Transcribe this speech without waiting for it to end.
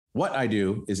What I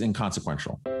do is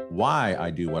inconsequential. Why I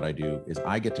do what I do is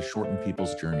I get to shorten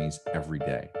people's journeys every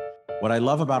day. What I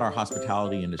love about our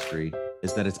hospitality industry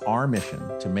is that it's our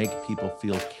mission to make people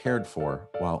feel cared for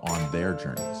while on their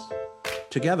journeys.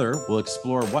 Together, we'll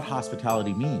explore what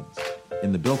hospitality means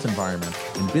in the built environment,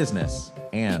 in business,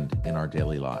 and in our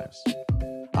daily lives.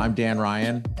 I'm Dan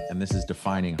Ryan, and this is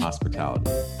Defining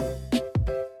Hospitality.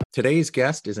 Today's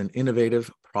guest is an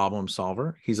innovative problem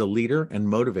solver. He's a leader and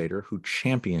motivator who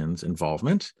champions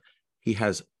involvement. He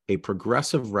has a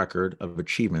progressive record of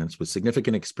achievements with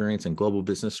significant experience in global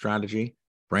business strategy,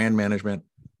 brand management,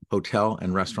 hotel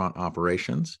and restaurant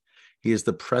operations. He is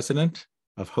the president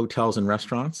of hotels and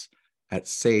restaurants at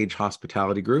Sage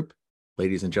Hospitality Group.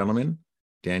 Ladies and gentlemen,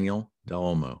 Daniel Del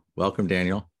Olmo. Welcome,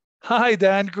 Daniel. Hi,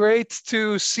 Dan. Great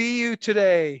to see you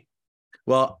today.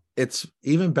 Well, it's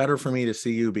even better for me to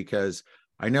see you because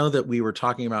I know that we were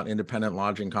talking about Independent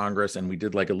Lodging Congress and we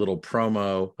did like a little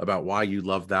promo about why you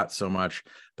love that so much,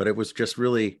 but it was just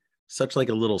really such like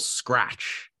a little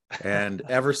scratch. And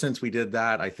ever since we did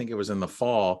that, I think it was in the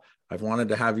fall, I've wanted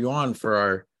to have you on for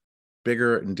our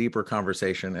bigger and deeper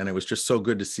conversation. And it was just so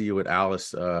good to see you at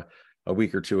Alice a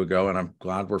week or two ago. And I'm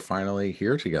glad we're finally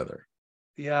here together.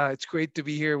 Yeah, it's great to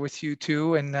be here with you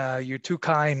too. And you're too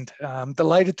kind. I'm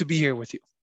delighted to be here with you.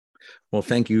 Well,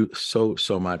 thank you so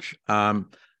much. I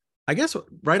guess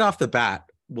right off the bat,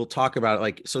 we'll talk about it.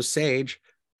 Like, so Sage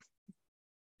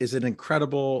is an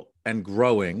incredible and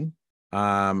growing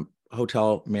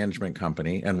hotel management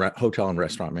company and hotel and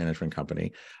restaurant management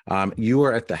company. You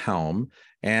are at the helm,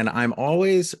 and I'm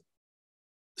always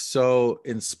so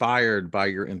inspired by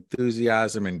your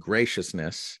enthusiasm and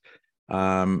graciousness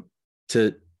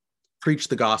to preach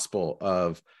the gospel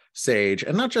of Sage,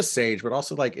 and not just Sage, but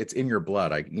also like it's in your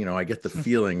blood. I get the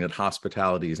feeling that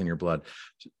hospitality is in your blood.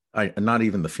 Not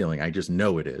even the feeling, I just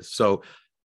know it is. So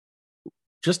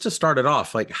just to start it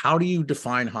off, like, how do you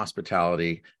define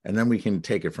hospitality? And then we can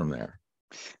take it from there.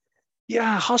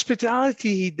 Yeah,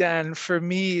 hospitality then for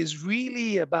me is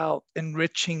really about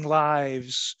enriching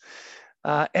lives.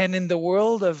 And in the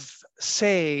world of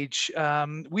Sage,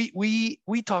 we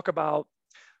talk about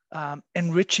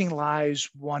enriching lives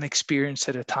one experience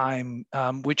at a time,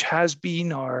 which has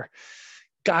been our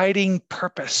guiding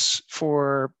purpose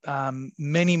for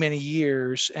many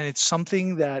years. And it's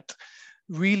something that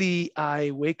really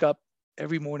I wake up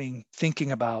every morning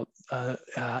thinking about.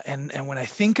 And when I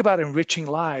think about enriching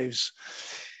lives,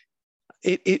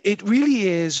 it really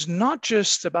is not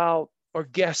just about our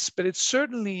guests, but it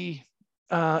certainly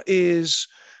is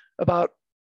about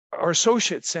our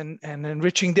associates and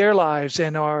enriching their lives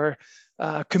and our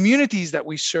communities that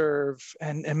we serve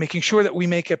and making sure that we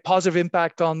make a positive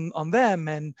impact on them,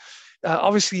 and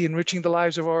obviously enriching the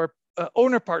lives of our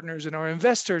owner partners and our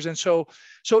investors. And so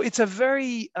it's a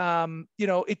very,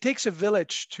 it takes a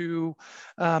village to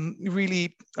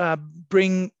really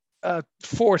bring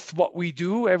forth what we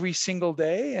do every single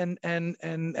day. And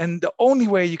the only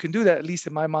way you can do that, at least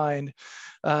in my mind,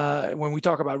 when we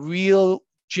talk about real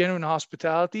genuine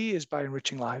hospitality, is by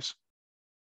enriching lives.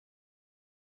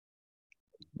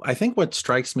 I think what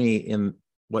strikes me in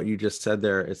what you just said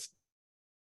there is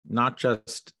not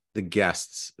just the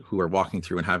guests who are walking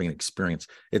through and having an experience.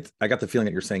 I got the feeling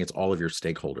that you're saying it's all of your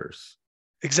stakeholders.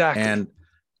 Exactly.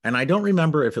 And I don't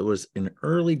remember if it was in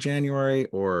early January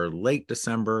or late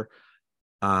December,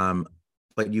 but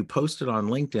you posted on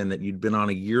LinkedIn that you'd been on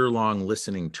a year-long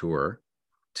listening tour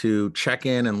to check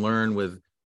in and learn with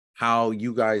how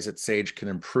you guys at Sage can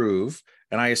improve.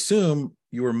 And I assume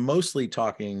you were mostly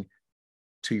talking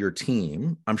to your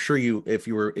team. I'm sure if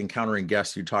you were encountering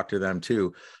guests, you talked to them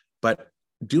too. But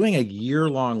doing a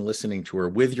year-long listening tour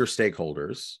with your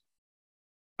stakeholders,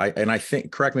 I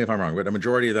think, correct me if I'm wrong, but a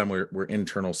majority of them were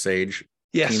internal Sage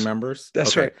team members.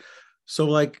 That's right. So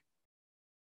like,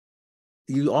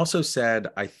 you also said,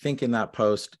 I think in that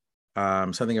post,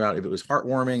 something about if it was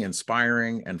heartwarming,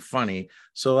 inspiring, and funny.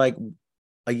 So like,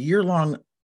 a year long,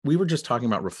 we were just talking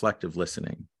about reflective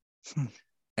listening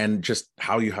and just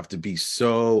how you have to be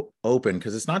so open,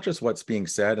 because it's not just what's being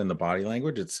said in the body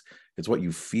language, it's what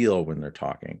you feel when they're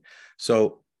talking.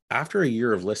 So after a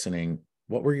year of listening,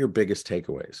 what were your biggest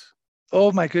takeaways?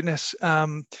 Oh my goodness.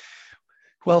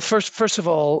 Well, first of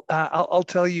all, I'll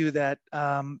tell you that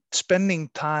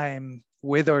spending time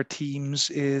with our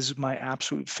teams is my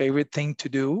absolute favorite thing to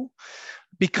do,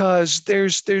 because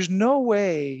there's no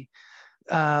way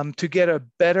to get a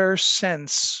better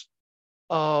sense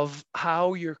of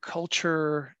how your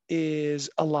culture is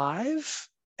alive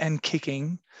and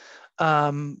kicking,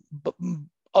 but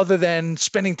other than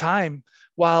spending time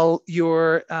while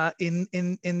you're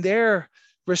in their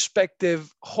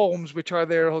respective homes, which are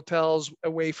their hotels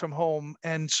away from home.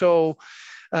 And so,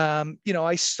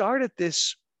 I started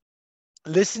this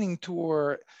listening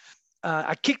tour.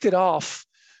 I kicked it off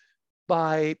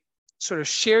by sort of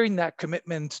sharing that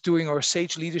commitment doing our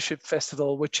Sage Leadership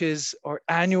Festival, which is our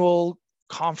annual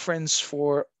conference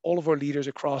for all of our leaders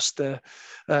across the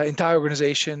entire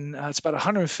organization. It's about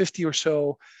 150 or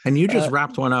so. And you just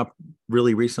wrapped one up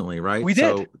really recently, right? We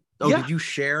did. So, did you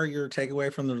share your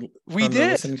takeaway from the? We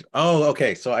did. Listening? Oh,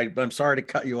 okay. So I'm sorry to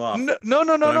cut you off. No.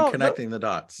 I'm connecting the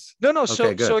dots. No.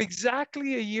 Okay, so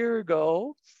exactly a year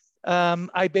ago,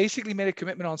 I basically made a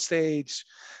commitment on stage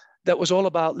that was all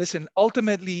about, listen,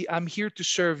 ultimately, I'm here to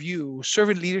serve you.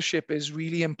 Servant leadership is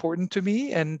really important to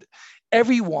me. And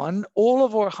everyone, all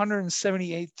of our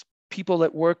 178 people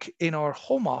that work in our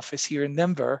home office here in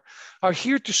Denver are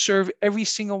here to serve every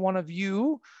single one of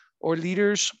you, or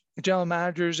leaders, general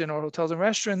managers in our hotels and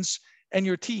restaurants, and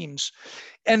your teams.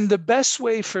 And the best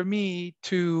way for me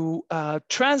to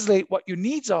translate what your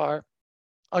needs are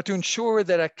to ensure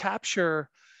that I capture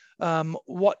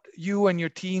what you and your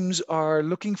teams are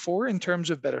looking for in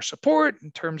terms of better support, in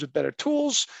terms of better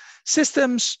tools,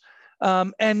 systems.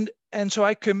 And so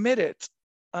I committed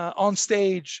on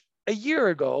stage a year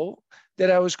ago that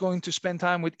I was going to spend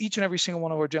time with each and every single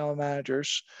one of our general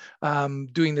managers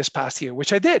doing this past year,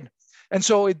 which I did. And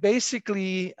so it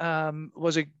basically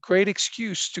was a great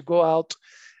excuse to go out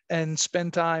and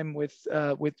spend time with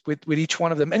each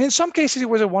one of them. And in some cases, it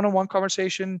was a one-on-one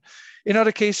conversation. In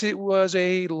other cases, it was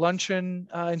a luncheon.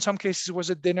 In some cases, it was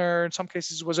a dinner. In some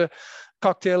cases, it was a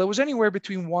cocktail. It was anywhere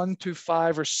between 1 to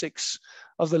 5 or 6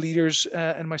 of the leaders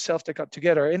and myself that got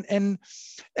together. And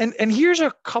here's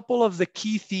a couple of the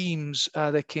key themes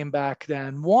that came back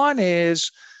then. One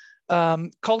is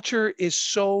culture is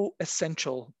so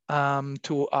essential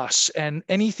to us, and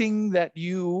anything that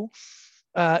you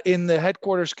in the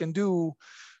headquarters can do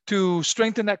to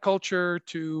strengthen that culture,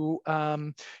 to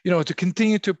to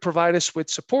continue to provide us with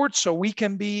support so we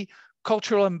can be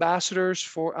cultural ambassadors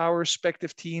for our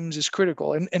respective teams is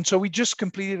critical. And so we just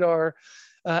completed our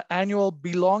annual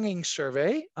belonging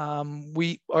survey.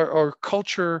 Our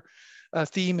culture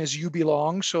theme is "You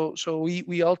Belong." So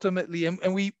we ultimately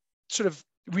and we sort of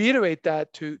reiterate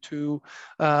that to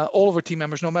all of our team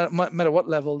members, no matter what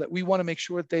level, that we want to make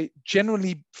sure that they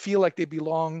genuinely feel like they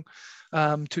belong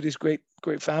to this great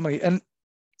family. And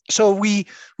so we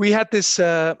had this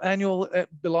annual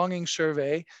belonging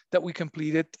survey that we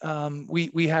completed.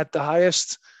 We had the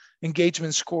highest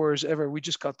engagement scores ever. We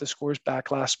just got the scores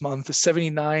back last month, a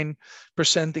 79%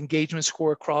 engagement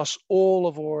score across all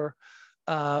of our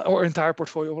entire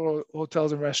portfolio of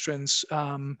hotels and restaurants.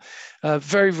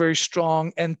 Very, very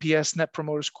strong NPS, Net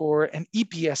Promoter Score, and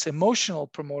EPS, Emotional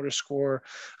Promoter Score,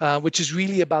 which is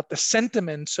really about the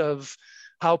sentiments of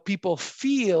how people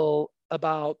feel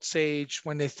about Sage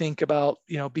when they think about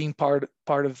being part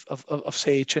of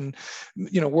Sage. And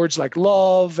words like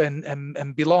love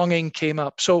and belonging came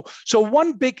up. So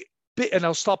one big, and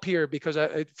I'll stop here because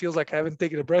it feels like I haven't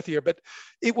taken a breath here, but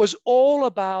it was all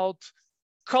about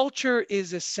culture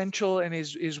is essential and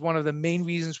is one of the main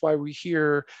reasons why we're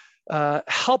here.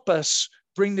 Help us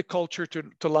bring the culture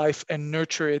to life and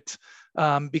nurture it,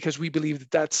 because we believe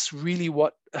that that's really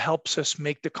what helps us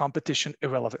make the competition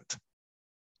irrelevant.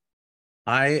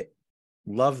 I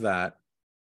love that,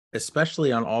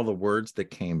 especially on all the words that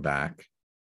came back.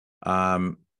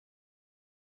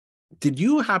 Did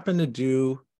you happen to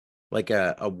do like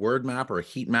a word map or a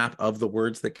heat map of the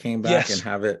words that came back? Yes. And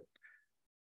have it?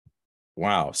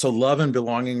 Wow. So love and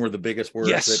belonging were the biggest words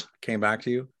that came back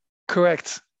to you?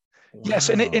 Correct. Wow. Yes.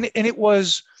 And it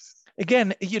was,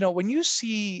 again, when you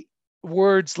see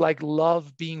words like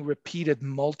love being repeated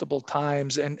multiple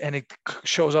times and it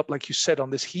shows up, like you said, on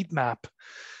this heat map,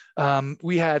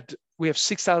 we have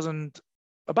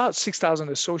about 6,000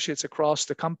 associates across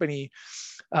the company.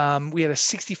 We had a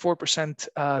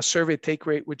 64% survey take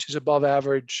rate, which is above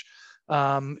average,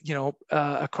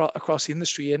 across the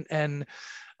industry. And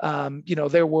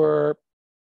there were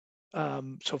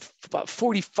about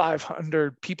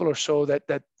 4,500 people or so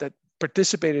that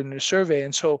participated in the survey.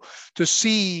 And so to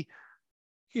see,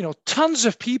 tons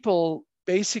of people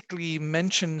basically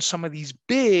mention some of these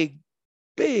big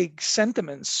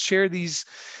sentiments, share these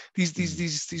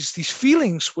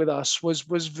feelings with us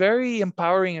was very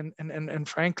empowering and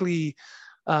frankly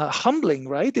humbling,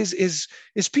 right? Is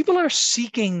people are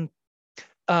seeking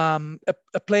a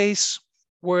place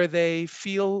where they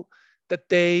feel that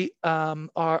they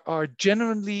are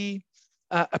genuinely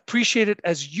appreciated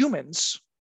as humans,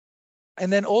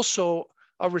 and then also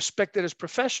are respected as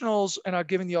professionals and are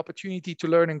given the opportunity to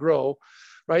learn and grow,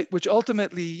 right? Which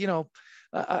ultimately,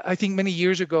 I think many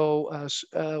years ago,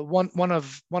 one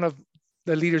of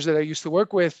the leaders that I used to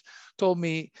work with told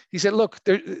me, he said, look,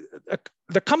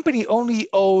 the company only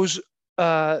owes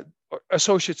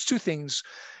associates two things: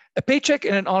 a paycheck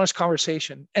and an honest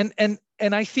conversation. And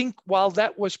I think while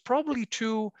that was probably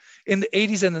true in the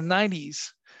 80s and the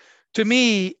 90s, to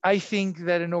me, I think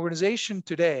that an organization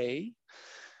today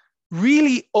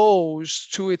really owes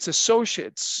to its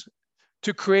associates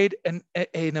to create an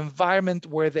environment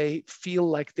where they feel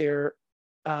like they're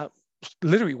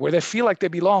literally where they feel like they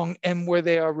belong, and where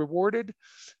they are rewarded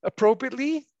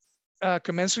appropriately,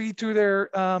 commensurate to their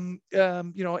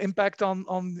impact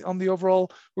on the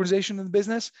overall organization and the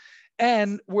business,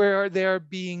 and where they're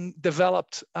being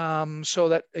developed, so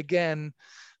that, again,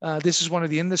 this is one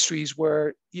of the industries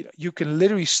where you can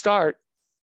literally start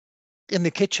in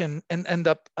the kitchen and end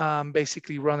up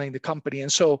basically running the company.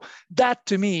 And so that,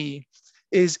 to me,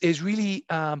 is really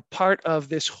part of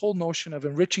this whole notion of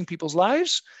enriching people's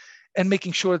lives and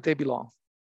making sure that they belong.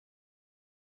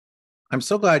 I'm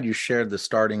so glad you shared the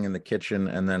starting in the kitchen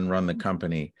and then run the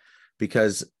company,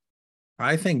 because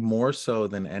I think more so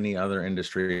than any other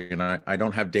industry, and I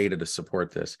don't have data to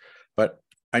support this, but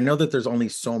I know that there's only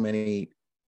so many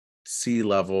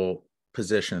C-level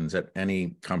positions at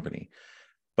any company.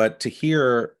 But to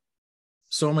hear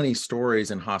so many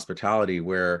stories in hospitality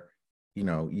where,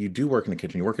 you do work in the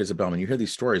kitchen, you work as a bellman, you hear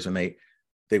these stories, and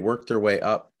they work their way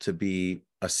up to be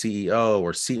a CEO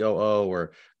or COO,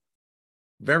 or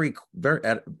very,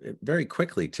 very, very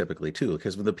quickly, typically too,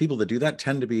 because the people that do that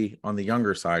tend to be on the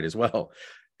younger side as well.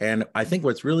 And I think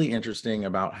what's really interesting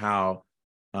about how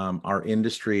our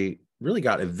industry really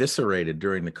got eviscerated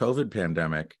during the COVID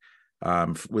pandemic,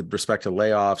 with respect to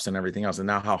layoffs and everything else, and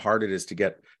now how hard it is to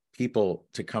get people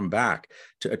to come back,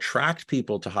 to attract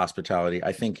people to hospitality.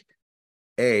 I think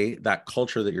that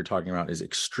culture that you're talking about is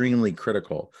extremely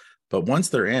critical. But once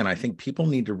they're in, I think people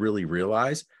need to really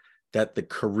realize that the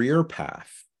career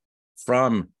path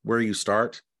from where you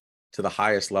start to the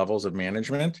highest levels of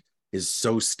management is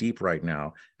so steep right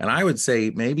now. And I would say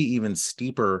maybe even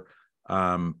steeper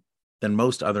than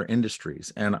most other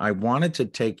industries. And I wanted to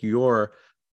take your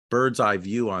bird's eye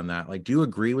view on that. Like, do you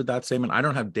agree with that statement? I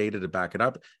don't have data to back it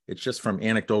up. It's just from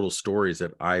anecdotal stories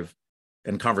that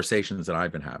and conversations that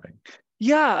I've been having.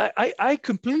 Yeah, I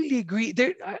completely agree.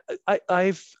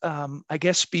 I've I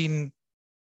guess been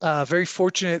very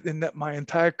fortunate in that my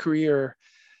entire career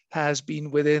has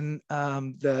been within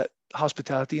the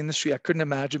hospitality industry. I couldn't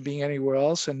imagine being anywhere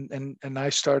else, and I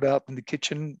started out in the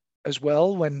kitchen as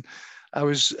well when I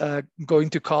was going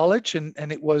to college,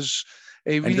 and it was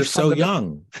a really. And you're so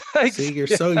young. See, you're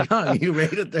so young. You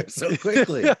made it there so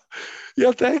quickly.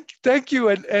 Yeah, thank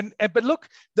you. But look,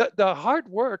 the hard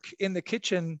work in the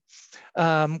kitchen,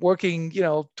 working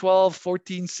 12,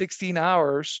 14, 16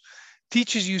 hours,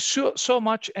 teaches you so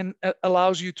much, and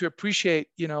allows you to appreciate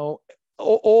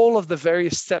all of the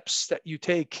various steps that you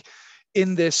take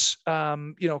in this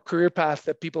career path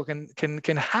that people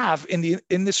can have in the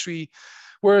industry.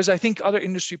 Whereas I think other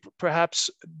industry perhaps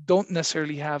don't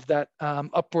necessarily have that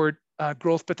upward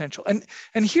growth potential. And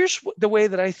here's the way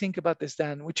that I think about this,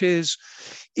 Dan, which is,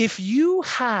 if you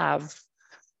have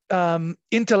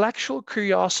intellectual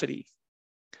curiosity,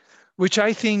 which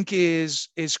I think is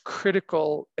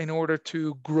critical in order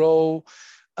to grow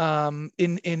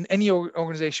in any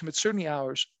organization, but certainly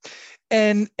ours,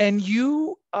 and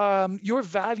you your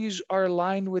values are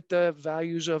aligned with the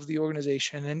values of the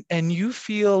organization, and you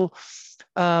feel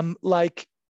like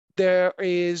there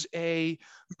is a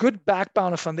good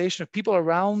backbone, a foundation of people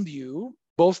around you,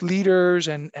 both leaders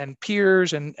and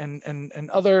peers and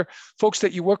other folks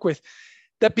that you work with,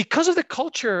 that because of the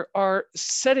culture are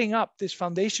setting up this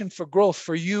foundation for growth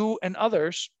for you and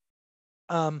others.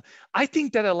 I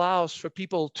think that allows for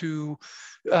people to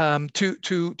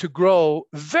grow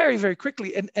very, very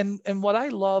quickly. And what I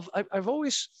love, I've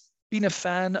always been a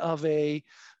fan of a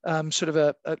sort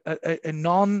of a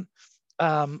non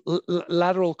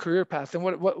lateral career path. And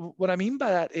what I mean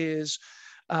by that is,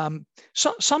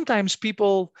 sometimes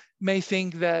people may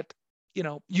think that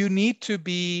you need to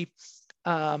be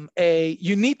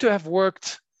you need to have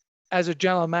worked as a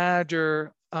general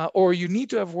manager, or you need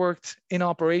to have worked in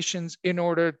operations in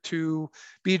order to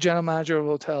be a general manager of a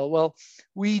hotel. Well,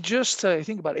 we just, I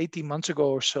think about 18 months ago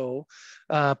or so,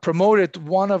 promoted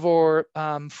one of our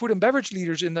food and beverage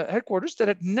leaders in the headquarters that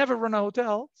had never run a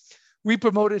hotel. We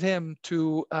promoted him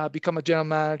to become a general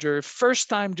manager,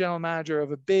 first-time general manager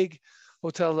of a big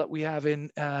hotel that we have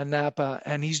in Napa,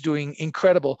 and he's doing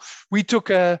incredible. We took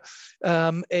a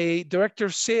director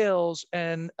of sales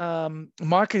and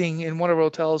marketing in one of our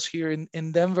hotels here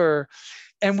in Denver,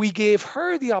 and we gave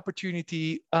her the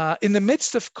opportunity in the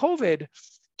midst of COVID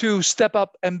to step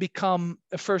up and become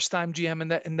a first-time GM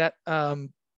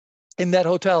in that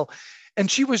hotel. And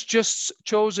she was just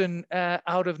chosen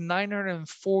out of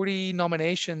 940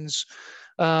 nominations.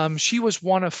 She was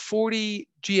one of 40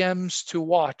 GMs to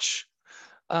watch,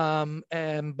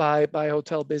 and by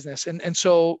Hotel Business. And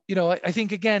so, you know, I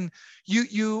think again,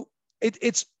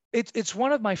 it's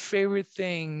one of my favorite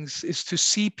things is to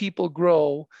see people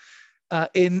grow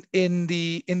in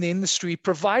the industry,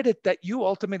 provided that you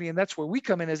ultimately, and that's where we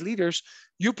come in as leaders,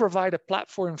 you provide a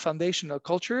platform, foundational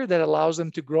culture that allows them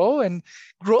to grow,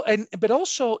 but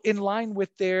also in line with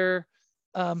their,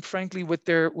 frankly, with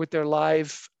their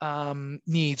life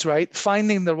needs, right?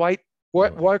 Finding the right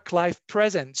work-life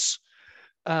presence.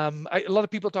 A lot of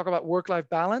people talk about work-life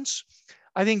balance.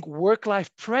 I think work-life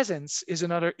presence is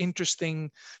another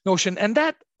interesting notion, and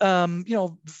that you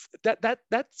know,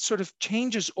 that sort of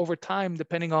changes over time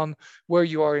depending on where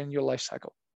you are in your life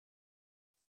cycle.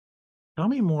 Tell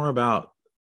me more about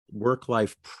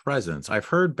work-life presence. I've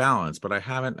heard balance, but I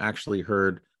haven't actually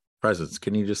heard presence.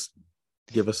 Can you just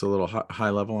give us a little high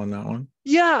level on that one?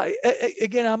 Yeah,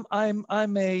 again, I'm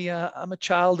a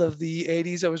child of the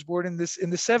 80s. I was born in the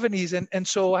 70s, and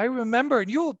so I remember, and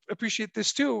you'll appreciate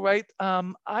this too, right?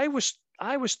 I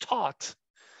was taught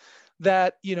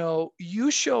that, you know, you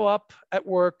show up at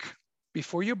work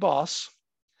before your boss.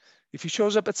 If he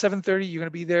shows up at 7:30, you're going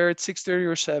to be there at 6:30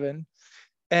 or 7,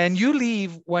 and you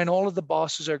leave when all of the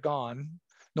bosses are gone,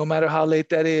 no matter how late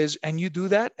that is, and you do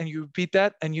that and you repeat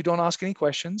that and you don't ask any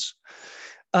questions.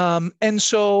 And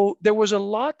so there was a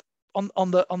lot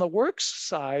on the works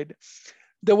side.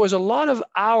 There was a lot of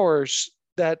hours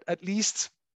that at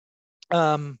least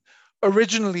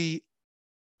originally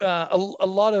a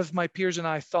lot of my peers and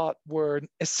I thought were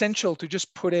essential to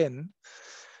just put in.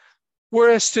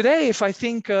 Whereas today, if I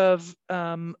think of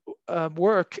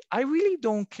work, I really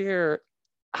don't care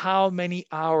how many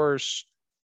hours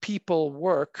people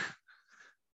work.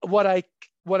 What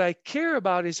I care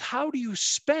about is how do you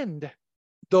spend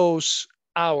those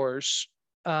hours,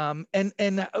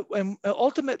 and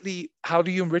ultimately, how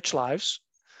do you enrich lives?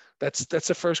 That's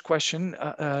the first question.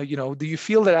 You know, do you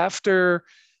feel that after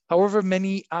however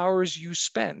many hours you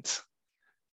spent,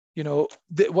 you know,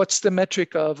 what's the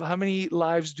metric of how many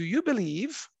lives do you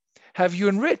believe have you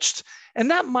enriched?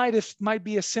 And that might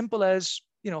be as simple as,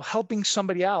 you know, helping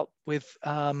somebody out with,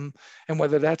 and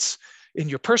whether that's in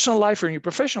your personal life or in your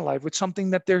professional life with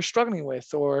something that they're struggling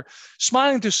with, or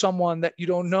smiling to someone that you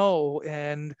don't know.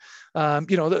 And,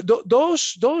 you know,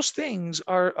 those things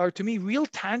are to me real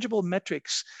tangible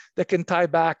metrics that can tie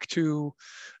back to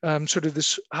sort of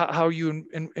this, how you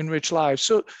enrich lives.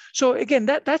 So again,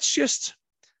 that's just,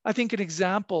 I think, an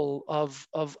example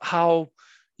of how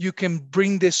you can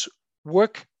bring this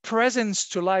work presence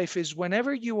to life is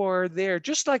whenever you are there,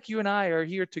 just like you and I are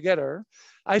here together,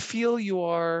 I feel you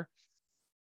are,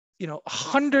 you know,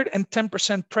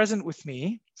 110% present with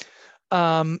me,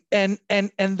 and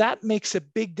that makes a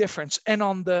big difference. And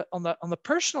on the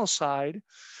personal side,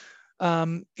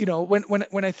 you know,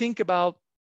 when I think about,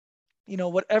 you know,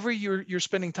 whatever you're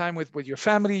spending time with your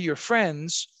family, your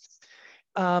friends,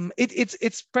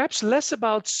 it's perhaps less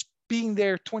about being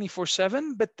there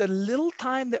 24/7, but the little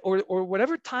time that, or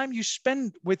whatever time you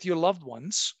spend with your loved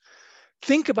ones,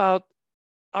 think about,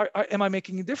 am I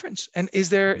making a difference? And is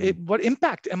there, what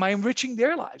impact am I enriching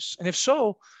their lives? And if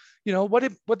so, you know,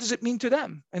 what does it mean to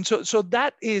them? And so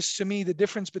that is, to me, the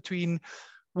difference between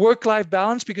work-life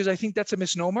balance, because I think that's a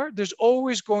misnomer. There's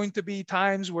always going to be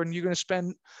times when you're going to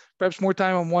spend perhaps more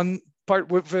time on one part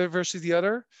versus the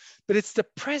other, but it's the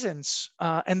presence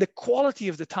and the quality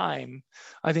of the time,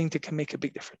 I think, that can make a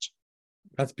big difference.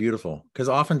 That's beautiful, because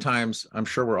oftentimes, I'm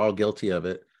sure we're all guilty of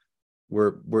it,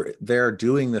 we're there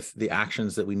doing the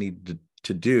actions that we need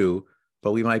to do,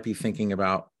 but we might be thinking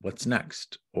about what's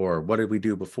next, or what did we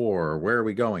do before, or where are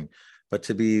we going? But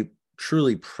to be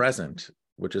truly present,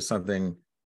 which is something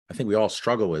I think we all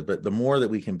struggle with, but the more that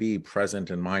we can be present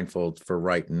and mindful for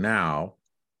right now,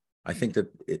 I think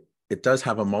that it does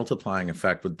have a multiplying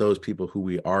effect with those people who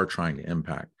we are trying to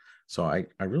impact. So I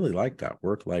really like that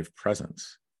work-life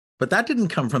presence. But that didn't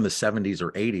come from the 70s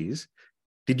or 80s.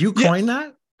 Did you coin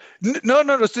that?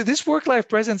 No. So this work-life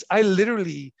presence, I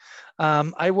literally,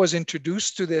 I was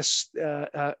introduced to this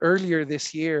earlier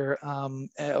this year,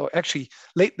 or actually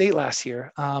late last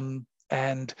year,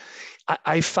 and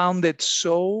I found it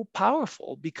so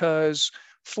powerful, because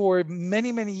for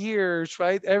many, many years,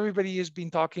 right? Everybody has been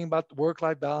talking about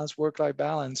work-life balance, work-life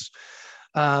balance.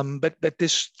 But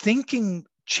this thinking,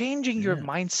 changing your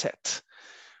mindset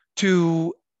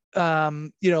to,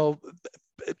 trying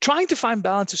to find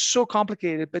balance is so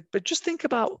complicated, but just think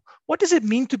about, what does it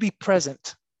mean to be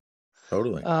present?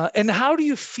 Totally. And how do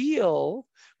you feel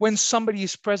when somebody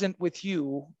is present with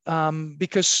you?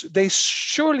 Because they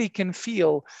surely can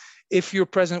feel if you're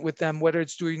present with them, whether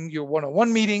it's doing your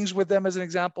one-on-one meetings with them, as an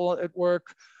example, at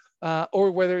work,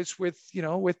 or whether it's with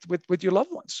your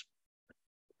loved ones.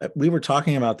 We were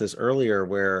talking about this earlier,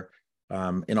 where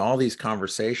in all these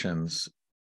conversations,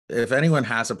 if anyone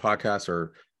has a podcast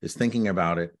or is thinking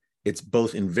about it, it's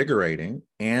both invigorating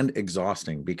and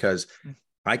exhausting, because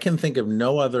I can think of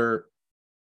no other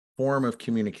form of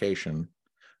communication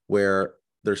where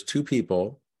there's two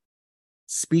people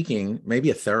speaking, maybe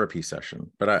a therapy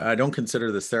session, but I don't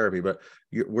consider this therapy, but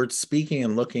we're speaking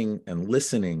and looking and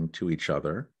listening to each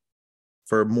other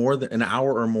for more than an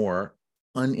hour or more,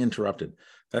 uninterrupted.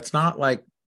 That's not like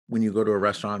when you go to a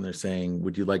restaurant and they're saying,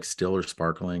 would you like still or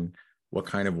sparkling? What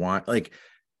kind of wine? Like,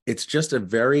 it's just a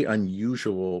very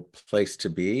unusual place to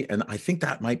be. And I think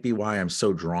that might be why I'm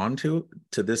so drawn to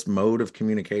this mode of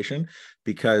communication,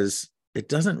 because it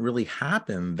doesn't really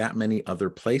happen that many other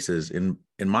places in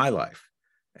my life.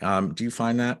 Do you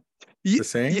find that the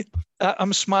same?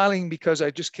 I'm smiling because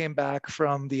I just came back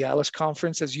from the ALICE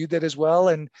conference, as you did as well.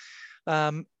 And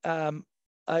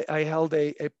I held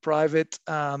a private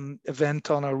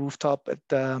event on a rooftop at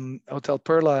Hotel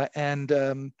Perla,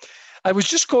 and I was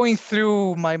just going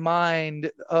through my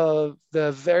mind of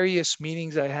the various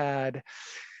meetings I had,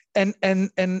 and I'm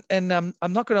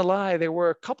not going to lie, there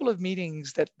were a couple of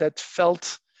meetings that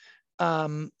felt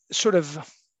sort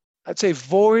of, I'd say,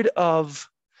 void of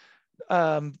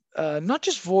not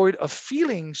just void of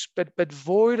feelings, but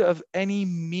void of any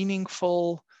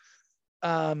meaningful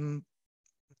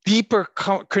deeper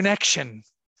connection.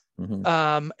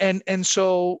 Mm-hmm. And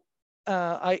so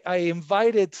I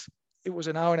invited, it was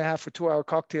an hour and a half or 2 hour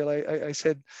cocktail. I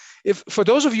said, if for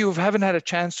those of you who haven't had a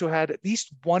chance to had at least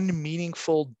one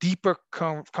meaningful, deeper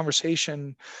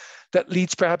conversation that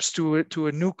leads perhaps to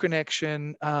a new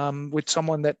connection with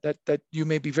someone that you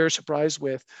may be very surprised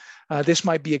with, this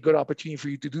might be a good opportunity for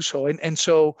you to do so. And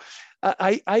so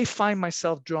I find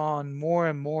myself drawn more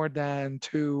and more than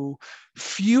to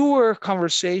fewer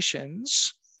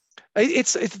conversations.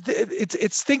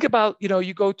 It's think about,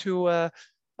 you go to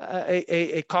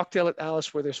a cocktail at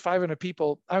ALICE where there's 500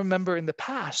 people. I remember in the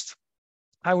past,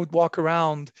 I would walk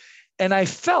around and I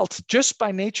felt, just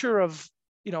by nature of,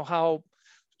 how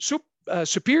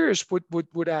superiors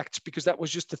would act, because that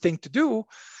was just the thing to do,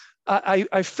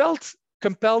 I felt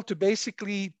compelled to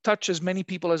basically touch as many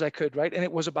people as I could, right? And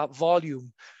it was about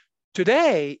volume.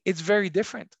 Today, it's very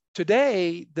different.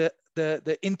 Today, the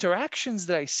interactions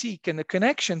that I seek and the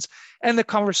connections and the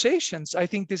conversations, I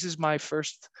think this is my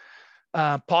first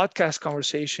podcast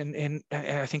conversation in,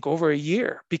 I think, over a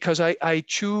year, because I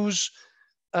choose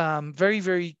very,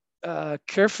 very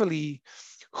carefully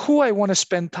who I want to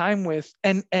spend time with,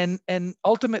 and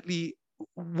ultimately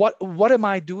what am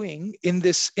I doing in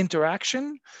this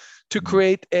interaction to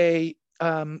create a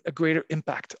greater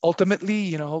impact,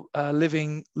 ultimately,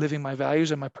 living my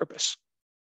values and my purpose.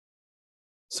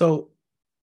 So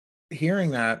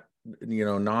hearing that,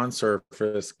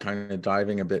 non-surface, kind of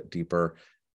diving a bit deeper,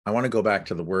 I want to go back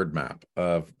to the word map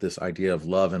of this idea of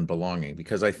love and belonging,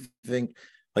 because I think,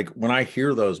 like, when I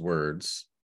hear those words,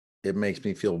 it makes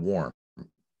me feel warm,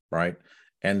 right?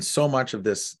 And so much of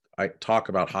this, I talk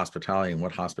about hospitality and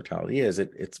what hospitality is.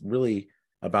 It's really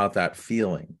about that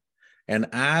feeling. And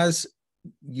as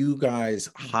you guys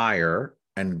hire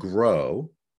and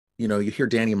grow, you hear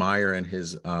Danny Meyer and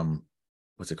his,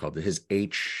 what's it called? His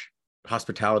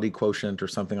hospitality quotient or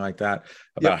something like that,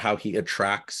 about how he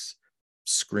attracts,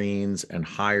 screens, and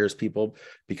hires people,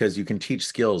 because you can teach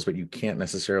skills, but you can't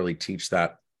necessarily teach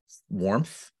that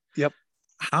warmth. Yep.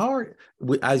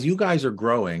 As you guys are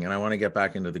growing, and I want to get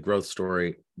back into the growth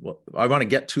story. Well, I want to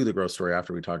get to the growth story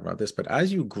after we talk about this, but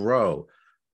as you grow,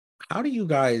 how do you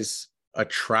guys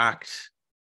attract,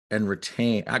 hire,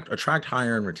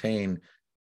 and retain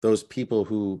those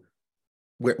people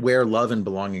where love and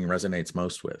belonging resonates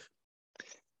most with?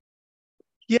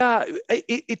 Yeah,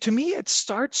 to me, it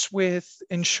starts with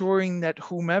ensuring that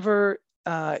whomever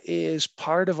is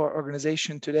part of our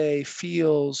organization today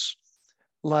feels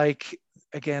like,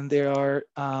 again, they are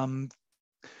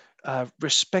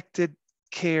respected,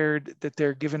 cared, that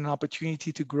they're given an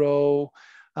opportunity to grow,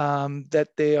 that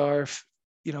they are,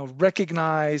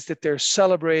 recognized, that they're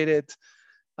celebrated.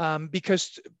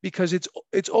 because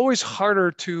it's always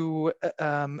harder to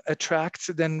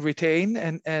attract than retain,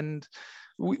 and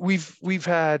we've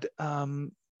had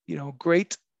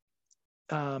great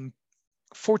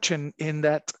fortune in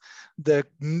that the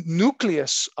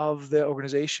nucleus of the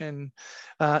organization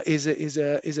is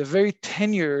a very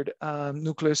tenured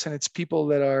nucleus, and it's people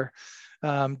that are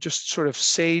just sort of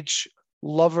Sage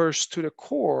lovers to the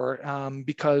core,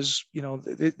 because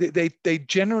they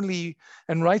generally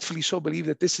and rightfully so believe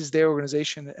that this is their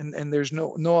organization, and there's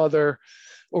no other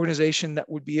organization that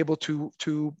would be able to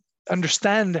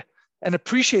understand and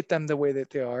appreciate them the way that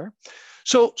they are.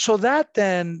 So that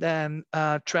then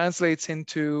translates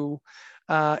into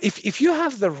if you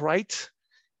have the right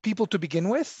people to begin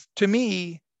with, to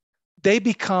me, they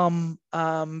become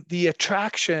the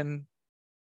attraction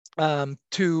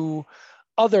to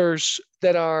others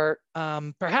that are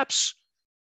perhaps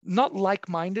not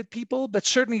like-minded people, but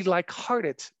certainly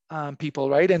like-hearted people,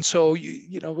 right? And so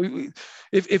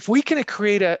if we can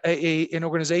create an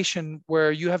organization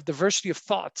where you have diversity of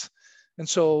thought, and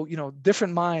so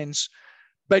different minds,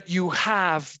 but you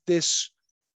have this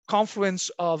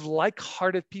confluence of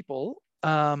like-hearted people,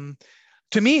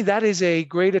 to me, that is a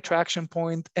great attraction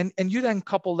point. And you then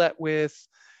couple that with,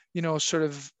 sort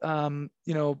of,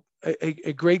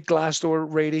 a great Glassdoor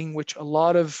rating, which a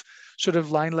lot of sort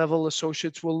of line level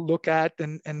associates will look at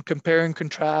and compare and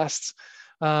contrast.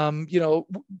 We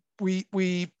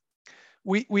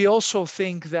also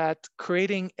think that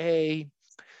creating a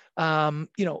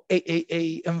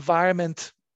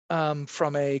environment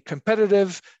from a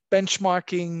competitive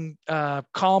benchmarking,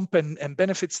 comp and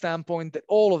benefit standpoint, that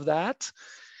all of that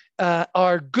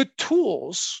are good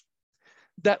tools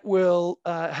that will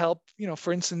help.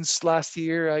 For instance, last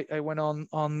year I went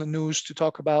on the news to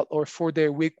talk about our 4-day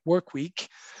work week.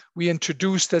 We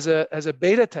introduced as a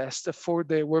beta test a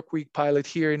 4-day work week pilot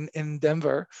here in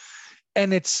Denver,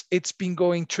 and it's been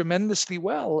going tremendously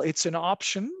well. It's an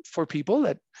option for people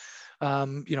that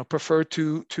prefer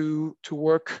to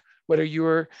work, whether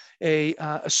you're a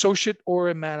associate or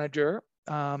a manager.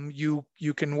 You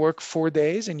can work 4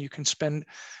 days, and you can spend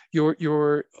you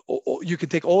can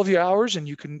take all of your hours, and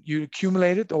you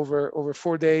accumulate it over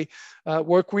 4-day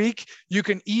work week. You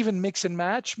can even mix and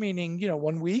match, meaning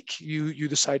 1 week you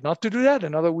decide not to do that,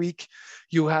 another week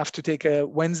you have to take a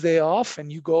Wednesday off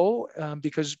and you go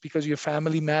because your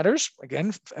family matters.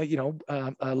 Again,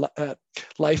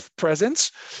 life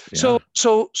presence. Yeah.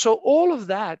 So all of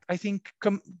that, I think,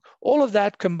 all of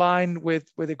that combined with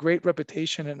a great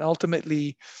reputation, and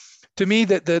ultimately, to me,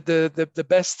 the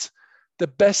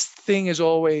best thing is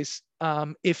always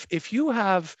if you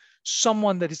have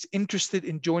someone that is interested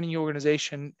in joining your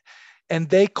organization, and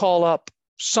they call up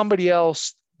somebody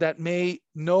else that may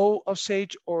know of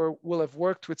Sage or will have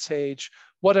worked with Sage,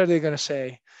 what are they going to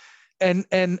say?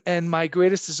 And my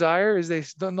greatest desire is they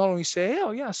not only say,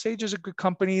 oh yeah, Sage is a good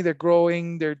company, they're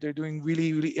growing, they're doing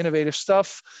really, really innovative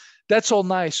stuff. That's all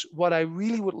nice. What I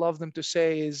really would love them to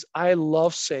say is, I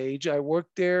love Sage, I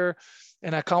worked there,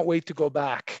 and I can't wait to go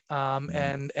back.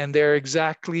 And they're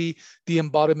exactly the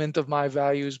embodiment of my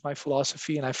values, my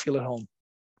philosophy, and I feel at home.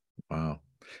 Wow.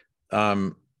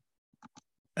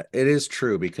 It is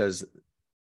true, because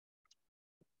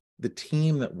the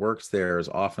team that works there is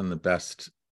often the best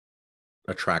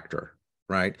attractor,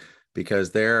 right?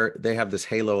 Because they have this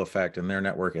halo effect in their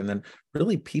network, and then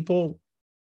really people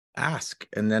ask,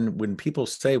 and then when people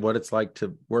say what it's like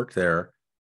to work there,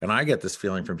 and I get this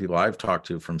feeling from people I've talked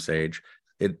to from Sage,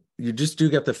 you just do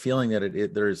get the feeling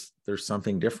that there's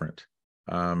something different,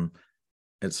 and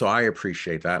so I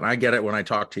appreciate that, and I get it when I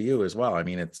talk to you as well. I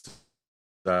mean, it's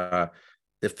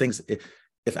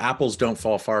if apples don't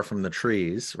fall far from the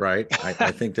trees, right?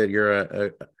 I think that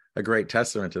you're a great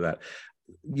testament to that.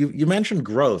 You mentioned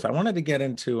growth. I wanted to get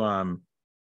into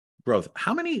growth.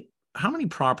 How many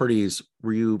properties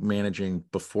were you managing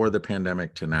before the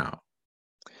pandemic to now?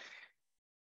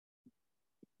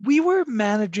 We were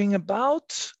managing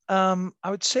about, I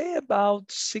would say,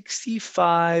 about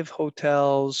 65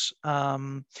 hotels,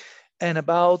 and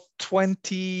about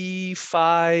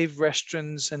 25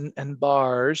 restaurants and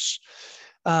bars.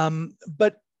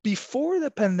 But before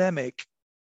the pandemic,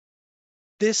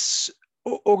 this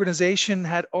organization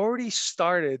had already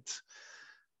started,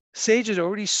 Sage had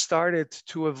already started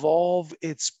to evolve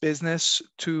its business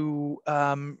to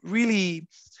really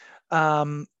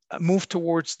move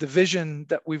towards the vision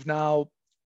that we've now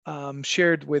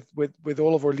shared with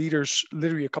all of our leaders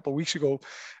literally a couple of weeks ago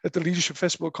at the Leadership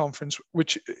Festival Conference,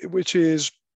 which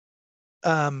is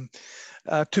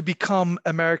to become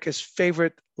America's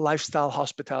favorite lifestyle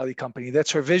hospitality company.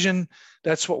 That's our vision.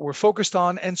 That's what we're focused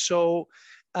on. And so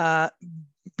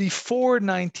before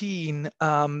 19,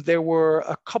 there were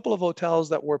a couple of hotels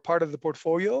that were part of the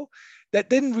portfolio that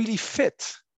didn't really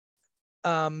fit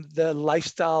the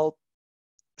lifestyle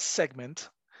segment.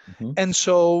 Mm-hmm. And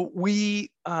so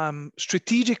we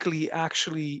strategically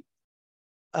actually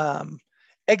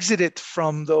exited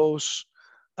from those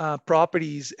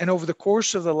properties. And over the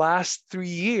course of the last 3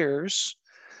 years,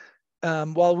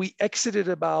 while we exited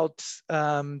about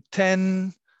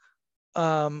 10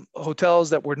 hotels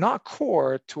that were not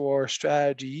core to our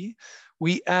strategy,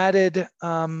 we added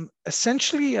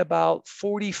essentially about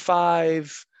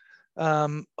 45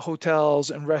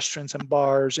 hotels and restaurants and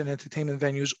bars and entertainment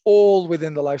venues, all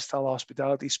within the lifestyle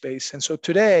hospitality space. And so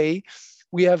today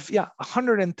we have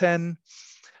 110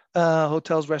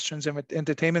 hotels, restaurants, and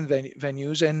entertainment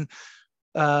venues, and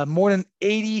more than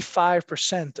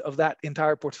 85% of that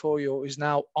entire portfolio is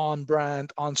now on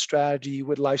brand, on strategy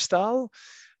with lifestyle.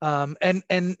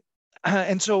 And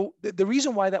so the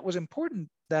reason why that was important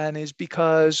then is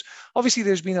because obviously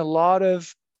there's been a lot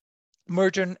of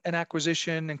merger and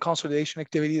acquisition and consolidation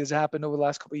activity that's happened over the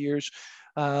last couple of years.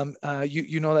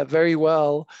 You know that very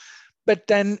well. But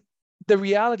then the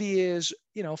reality is,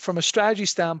 from a strategy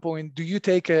standpoint, do you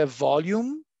take a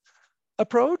volume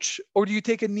approach or do you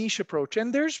take a niche approach?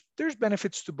 And there's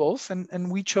benefits to both.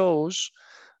 And we chose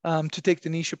to take the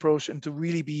niche approach and to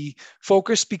really be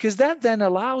focused, because that then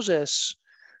allows us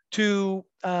to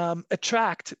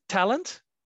attract talent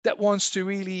that wants to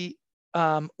really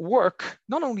not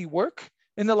only work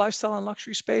in the lifestyle and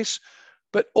luxury space,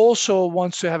 but also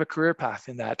wants to have a career path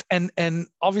in that. And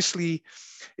obviously,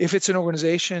 if it's an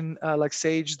organization like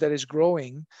Sage that is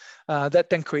growing, that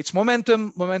then creates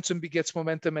momentum. Momentum begets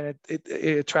momentum, and it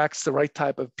attracts the right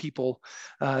type of people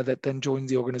that then join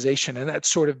the organization, and that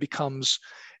sort of becomes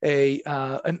an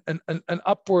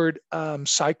upward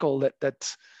cycle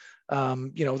that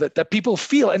people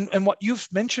feel. And what you've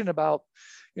mentioned about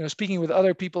speaking with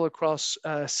other people across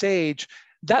Sage,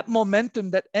 that momentum,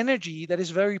 that energy that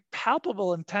is very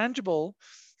palpable and tangible,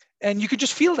 and you could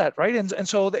just feel that, right? And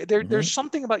so there's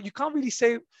something about, you can't really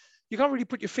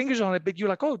put your fingers on it, but you're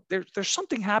like, oh, there's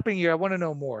something happening here. I want to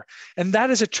know more. And that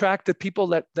has attracted people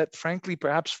that frankly,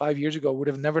 perhaps 5 years ago would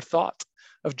have never thought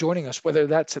of joining us, whether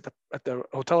that's at the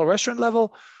hotel or restaurant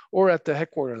level or at the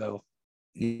headquarter level.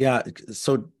 Yeah.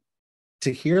 So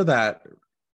to hear that,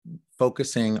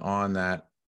 focusing on that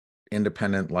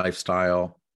independent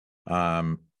lifestyle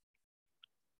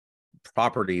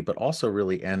property, but also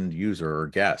really end user or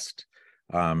guest,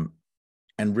 and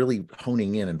really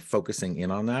honing in and focusing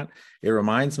in on that. It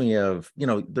reminds me of,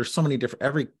 there's so many different,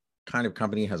 every kind of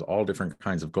company has all different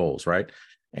kinds of goals, right?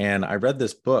 And I read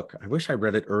this book. I wish I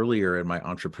read it earlier in my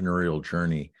entrepreneurial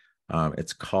journey.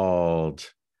 It's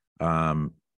called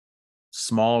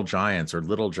Small Giants or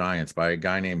Little Giants by a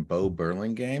guy named Bo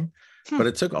Burlingame. But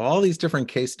it took all these different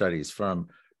case studies from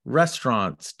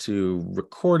restaurants to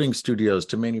recording studios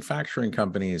to manufacturing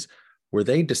companies, where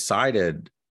they decided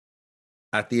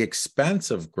at the expense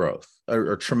of growth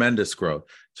or tremendous growth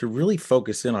to really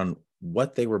focus in on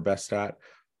what they were best at,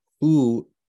 who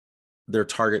their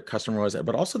target customer was,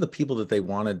 but also the people that they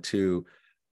wanted to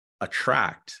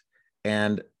attract.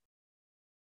 And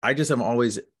I just am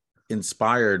always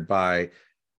inspired by,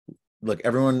 look,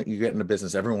 everyone, you get into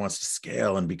business, everyone wants to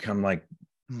scale and become like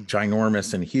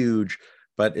ginormous and huge,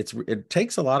 but it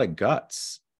takes a lot of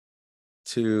guts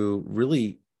to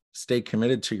really stay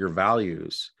committed to your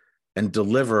values and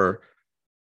deliver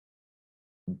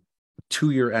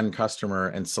to your end customer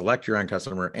and select your end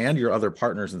customer and your other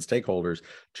partners and stakeholders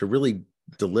to really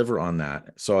deliver on that.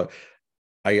 So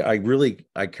I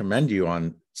commend you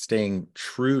on staying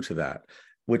true to that,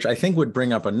 which I think would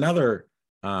bring up another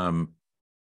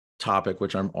topic,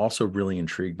 which I'm also really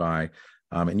intrigued by.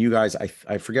 And you guys,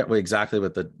 I forget exactly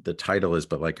what the title is,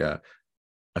 but like a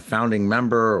founding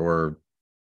member or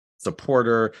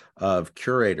supporter of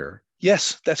Curator.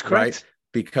 Yes, that's correct. Right?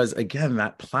 Because again,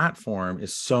 that platform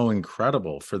is so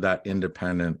incredible for that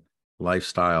independent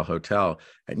lifestyle hotel.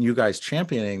 And you guys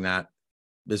championing that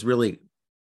is really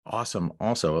awesome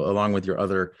also, along with your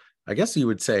other, I guess you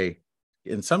would say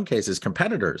in some cases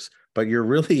competitors, but you're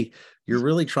really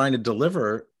trying to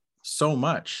deliver so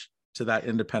much to that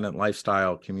independent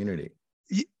lifestyle community.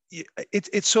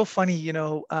 It's so funny,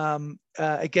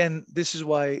 again, this is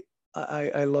why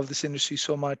I love this industry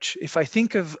so much. If I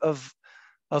think of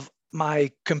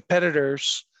my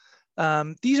competitors,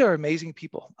 these are amazing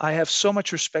people. I have so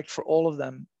much respect for all of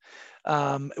them.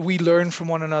 We learn from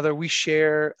one another. We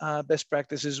share best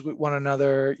practices with one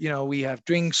another. We have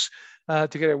drinks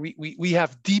together. We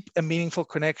have deep and meaningful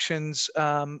connections.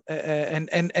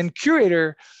 And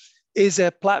Curator is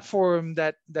a platform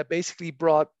that basically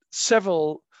brought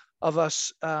several of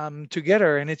us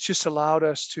together, and it's just allowed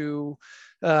us to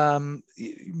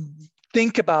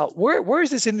think about where is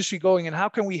this industry going, and how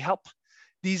can we help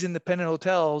these independent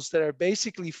hotels that are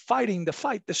basically fighting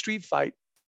the street fight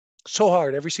so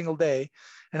hard every single day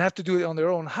and have to do it on their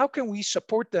own. How can we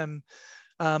support them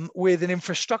with an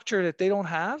infrastructure that they don't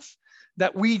have,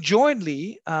 that we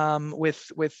jointly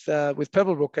with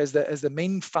Pebblebrook as the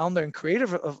main founder and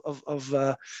creator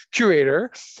of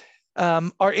Curator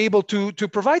are able to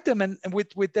provide them, and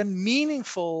with then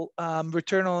meaningful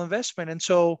return on investment. And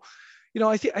so,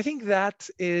 I think that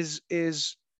is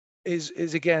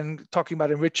again talking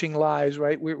about enriching lives,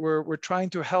 right? We're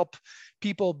trying to help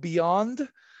people beyond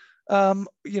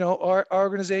our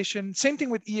organization. Same thing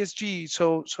with ESG.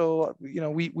 So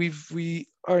we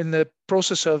are in the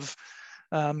process of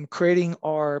creating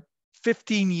our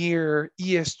 15-year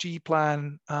ESG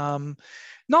plan,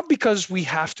 not because we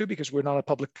have to, because we're not a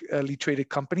publicly traded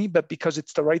company, but because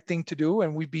it's the right thing to do.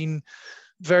 And we've been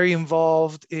very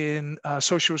involved in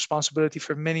social responsibility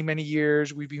for many, many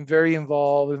years. We've been very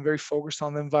involved and very focused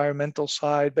on the environmental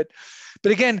side. But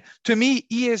again, to me,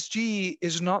 ESG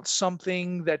is not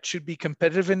something that should be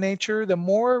competitive in nature. The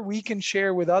more we can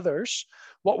share with others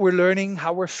what we're learning,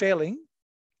 how we're failing,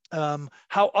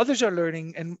 how others are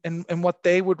learning, and what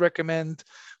they would recommend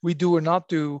we do or not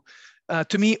do.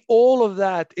 To me, all of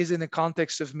that is in the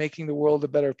context of making the world a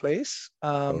better place.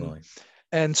 Totally.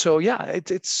 And so, yeah,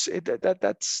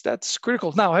 that's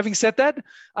critical. Now, having said that,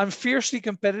 I'm fiercely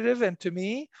competitive, and to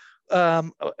me,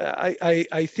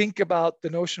 I think about the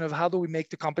notion of how do we make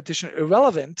the competition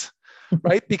irrelevant,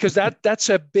 right? Because that's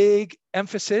a big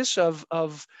emphasis of,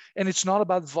 and it's not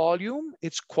about volume,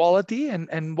 it's quality,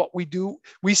 and what we do.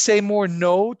 We say more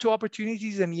no to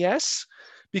opportunities than yes,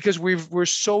 because we're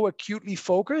so acutely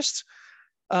focused.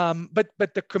 But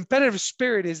the competitive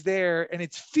spirit is there, and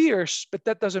it's fierce, but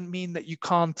that doesn't mean that you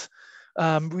can't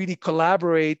really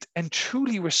collaborate and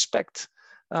truly respect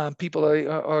people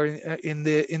are in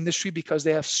the industry, because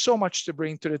they have so much to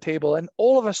bring to the table, and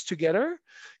all of us together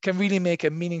can really make a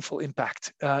meaningful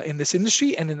impact in this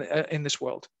industry and in this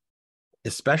world.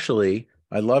 Especially,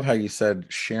 I love how you said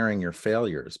sharing your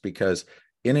failures, because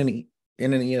in an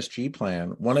ESG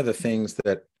plan, one of the things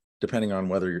that, depending on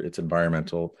whether it's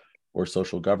environmental or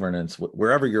social governance,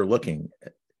 wherever you're looking,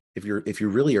 if you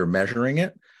really are measuring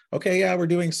it, okay, yeah, we're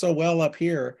doing so well up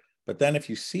here, but then if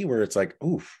you see where it's like,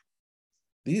 oof,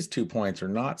 these 2 points are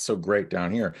not so great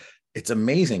down here, it's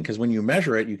amazing, because when you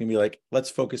measure it, you can be like, let's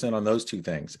focus in on those 2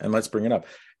 things and let's bring it up.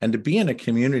 And to be in a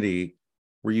community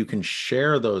where you can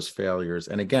share those failures,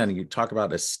 and again, you talk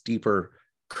about a steeper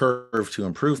curve to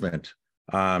improvement,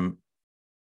 that's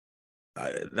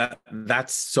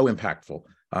so impactful.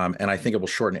 And I think it will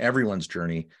shorten everyone's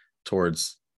journey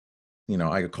towards,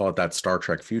 I could call it that Star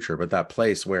Trek future, but that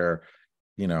place where,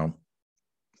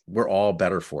 we're all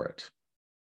better for it.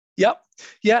 Yep.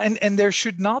 Yeah. And there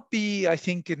should not be, I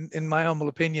think, in my humble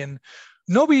opinion,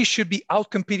 nobody should be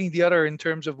outcompeting the other in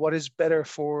terms of what is better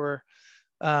for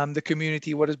the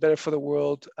community, what is better for the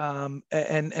world.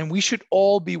 And we should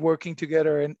all be working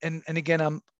together. And again,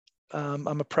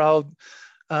 I'm a proud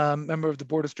member of the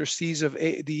board of trustees of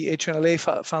the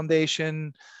HNLA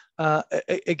Foundation,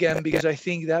 again, because I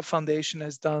think that foundation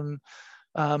has done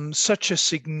such a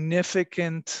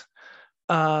significant,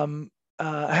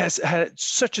 has had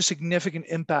such a significant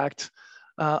impact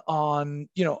on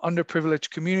underprivileged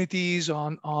communities,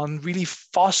 on really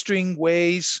fostering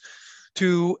ways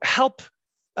to help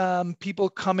people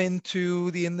come into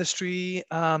the industry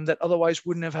that otherwise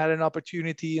wouldn't have had an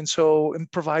opportunity,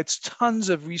 and provides tons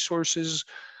of resources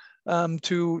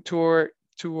to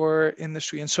our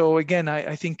industry. And so again,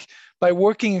 I think by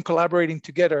working and collaborating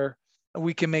together,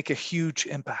 we can make a huge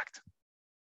impact.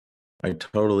 I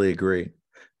totally agree.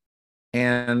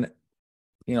 And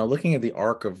looking at the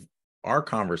arc of our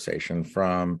conversation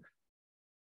from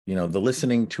the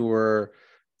listening tour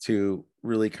to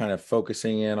really kind of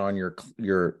focusing in on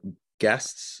your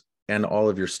guests and all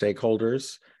of your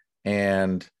stakeholders,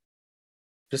 and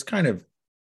just kind of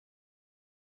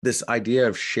this idea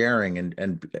of sharing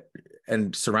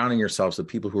and surrounding yourselves with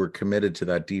people who are committed to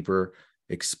that deeper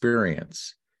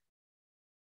experience.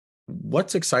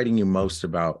 What's exciting you most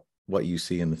about what you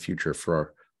see in the future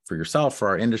for yourself, for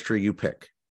our industry? You pick.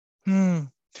 Well,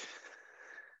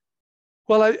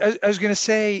 I was going to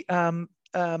say,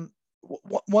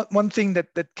 one thing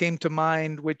that came to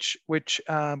mind, which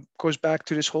goes back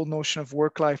to this whole notion of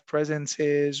work-life presence,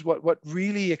 is what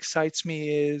really excites me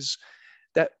is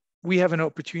that we have an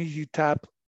opportunity to tap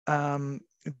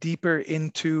deeper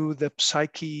into the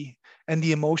psyche and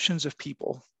the emotions of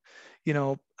people.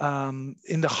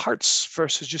 in the hearts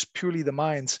versus just purely the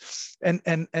minds. And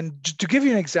to give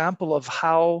you an example of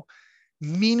how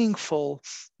meaningful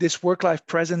this work-life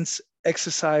presence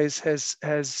exercise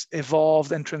has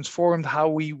evolved and transformed how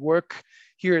we work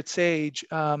here at Sage.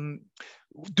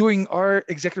 Doing our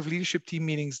executive leadership team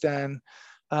meetings, Dan,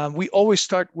 we always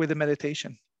start with a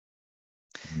meditation.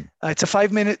 It's a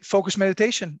 5-minute focused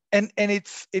meditation, and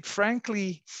it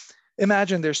frankly,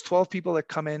 imagine there's 12 people that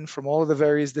come in from all of the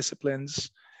various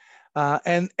disciplines,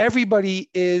 and everybody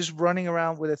is running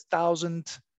around with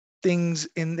 1,000 things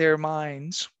in their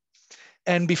minds.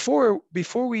 And before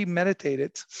we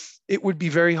meditated, it would be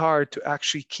very hard to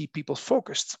actually keep people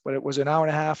focused, whether it was an hour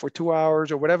and a half or 2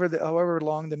 hours or however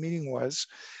long the meeting was.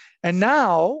 And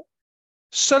now,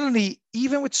 suddenly,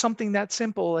 even with something that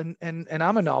simple, and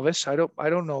I'm a novice, I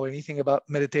don't know anything about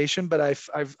meditation, but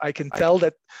I can tell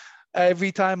that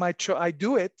every time I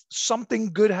do it,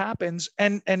 something good happens,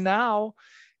 and now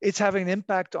it's having an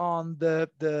impact on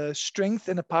the strength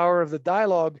and the power of the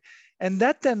dialogue. And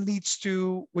that then leads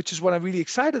to, which is what I'm really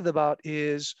excited about,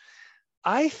 is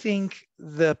I think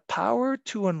the power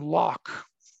to unlock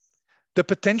the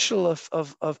potential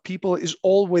of people is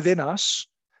all within us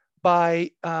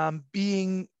by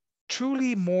being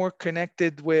truly more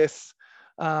connected with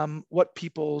what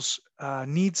people's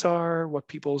needs are, what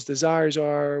people's desires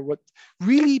are, what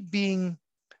really being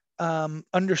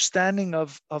understanding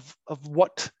of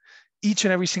what each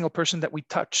and every single person that we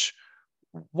touch,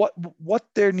 what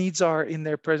their needs are in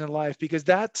their present life, because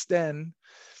that's then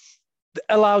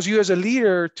allows you as a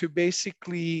leader to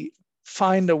basically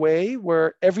find a way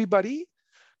where everybody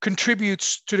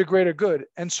contributes to the greater good.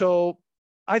 And so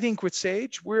I think with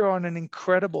Sage, we're on an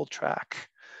incredible track,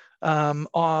 and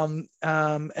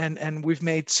we've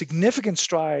made significant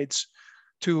strides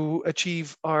to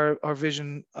achieve our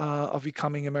vision of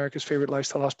becoming America's favorite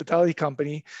lifestyle hospitality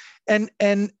company, and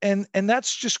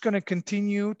that's just going to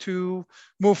continue to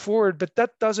move forward. But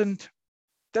that doesn't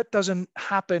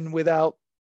happen without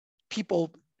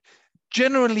people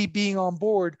generally being on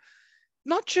board,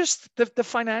 not just the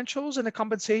financials and the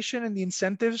compensation and the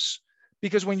incentives,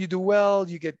 because when you do well,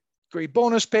 you get great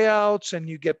bonus payouts and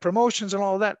you get promotions and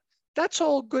all of that. That's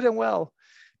all good and well.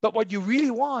 But what you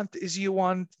really want is you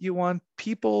want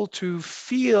people to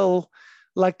feel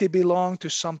like they belong to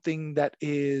something that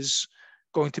is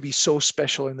going to be so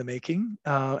special in the making.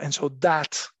 And so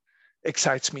that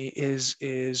excites me,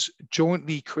 is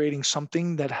jointly creating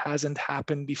something that hasn't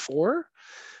happened before,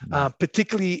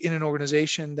 particularly in an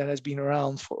organization that has been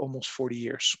around for almost 40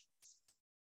 years.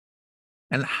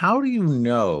 And how do you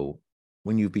know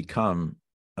when you've become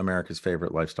America's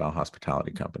favorite lifestyle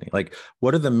hospitality company? Like,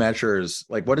 what are the measures?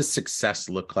 Like, what does success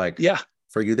look like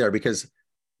for you there? Because,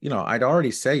 I'd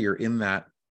already say you're in that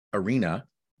arena,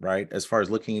 right? As far as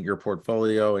looking at your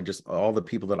portfolio and just all the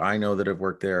people that I know that have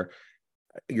worked there,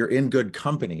 you're in good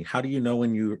company. How do you know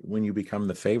when you become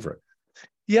the favorite?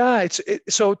 Yeah,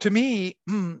 so to me,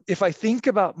 if I think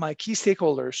about my key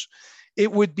stakeholders, it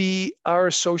would be our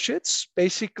associates,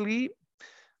 basically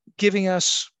giving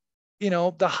us,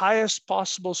 the highest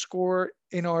possible score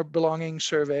in our belonging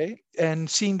survey and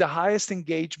seeing the highest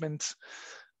engagement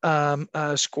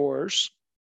scores.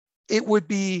 It would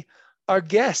be our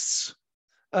guests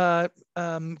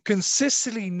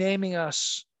consistently naming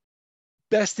us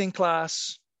best in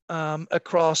class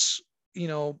across,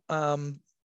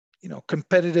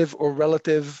 competitive or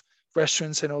relative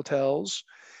restaurants and hotels.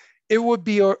 It would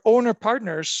be our owner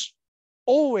partners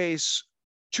always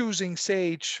choosing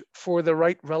Sage for the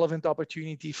right relevant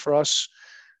opportunity for us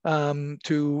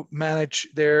to manage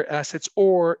their assets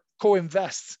or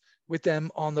co-invest with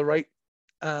them on the right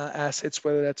assets,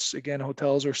 whether that's, again,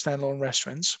 hotels or standalone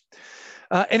restaurants.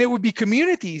 And it would be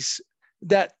communities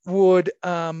that would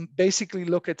basically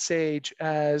look at Sage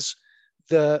as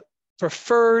the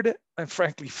preferred and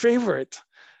frankly favorite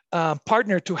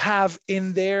partner to have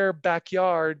in their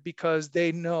backyard, because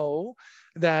they know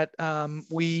that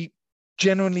we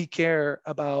genuinely care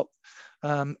about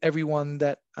everyone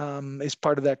that is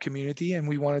part of that community, and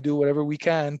we want to do whatever we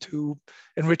can to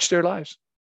enrich their lives.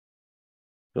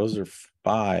 Those are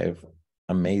 5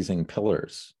 amazing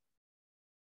pillars.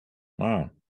 Wow.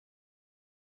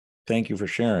 Thank you for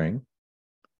sharing.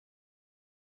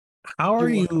 How are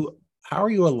you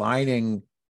aligning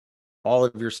all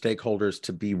of your stakeholders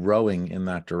to be rowing in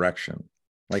that direction?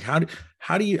 Like, how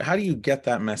do you get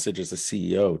that message as a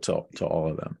CEO to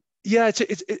all of them? Yeah,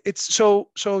 it's so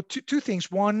two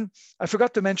things. One, I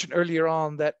forgot to mention earlier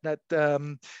on that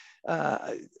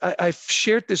I've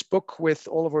shared this book with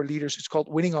all of our leaders. It's called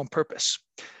Winning on Purpose.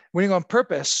 Winning on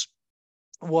Purpose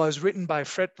was written by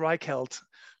Fred Reichheld,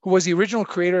 who was the original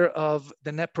creator of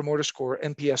the Net Promoter Score,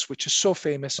 NPS, which is so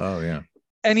famous. Oh, yeah.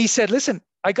 And he said, listen,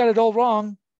 I got it all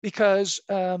wrong because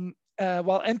while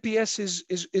NPS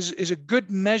is a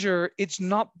good measure, it's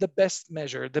not the best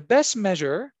measure. The best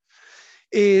measure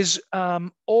is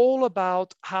all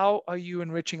about how are you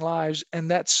enriching lives.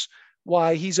 And that's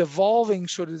why he's evolving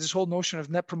sort of this whole notion of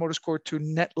Net Promoter Score to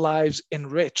net lives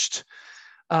enriched.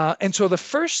 And so the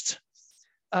first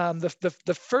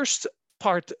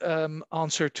part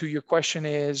answer to your question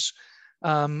is,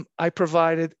 I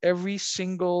provided every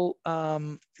single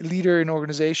leader in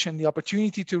organization the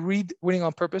opportunity to read Winning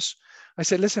on Purpose. I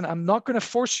said, listen, I'm not going to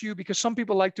force you because some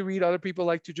people like to read, other people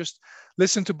like to just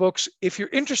listen to books. If you're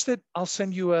interested, I'll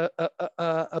send you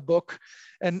a book.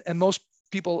 And most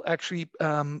people actually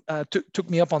took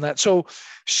me up on that. So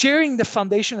sharing the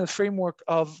foundation and framework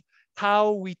of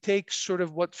how we take sort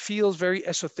of what feels very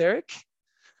esoteric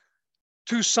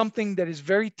to something that is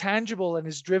very tangible and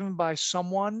is driven by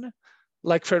someone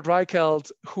like Fred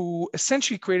Reichheld, who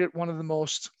essentially created one of the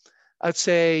most, I'd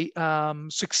say,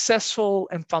 successful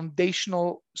and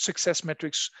foundational success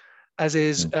metrics as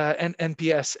is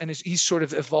NPS, and he's sort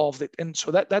of evolved it. And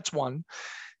so that's one.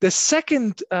 The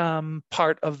second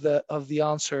part of the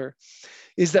answer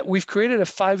is that we've created a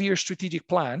 5-year strategic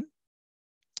plan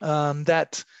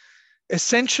that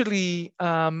essentially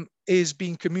is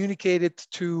being communicated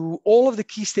to all of the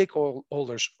key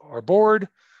stakeholders, our board,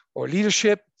 our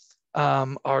leadership,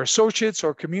 our associates,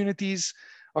 our communities,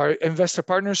 our investor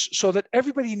partners, so that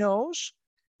everybody knows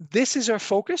this is our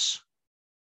focus,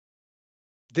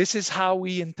 this is how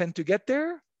we intend to get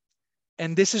there,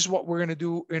 and this is what we're going to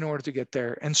do in order to get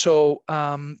there. And so,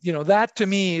 that to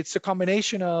me, it's a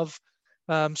combination of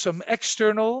some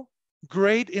external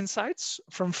great insights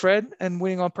from Fred and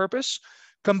Winning on Purpose,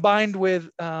 combined with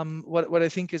what I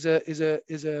think is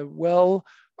a well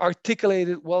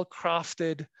articulated, well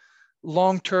crafted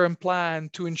long-term plan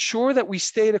to ensure that we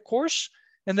stay the course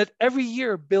and that every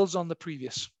year builds on the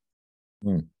previous.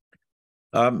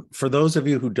 For those of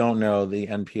you who don't know the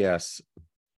NPS,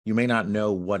 you may not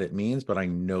know what it means, but I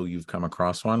know you've come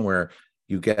across one where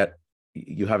you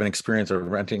have an experience of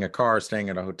renting a car, staying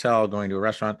at a hotel, going to a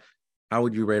restaurant. How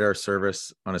would you rate our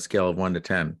service on a scale of 1 to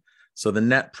 10? So the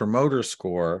Net Promoter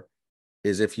Score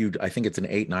is I think it's an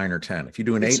 8, 9, or 10. If you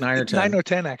do an 8, 9, or 10. 9 or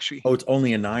 10, actually. Oh, it's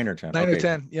only a 9 or 10. 9 or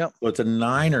 10, yeah. So it's a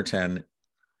 9 or 10.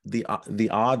 The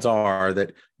odds are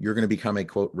that you're going to become a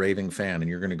quote raving fan, and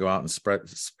you're going to go out and spread.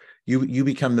 You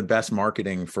become the best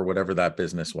marketing for whatever that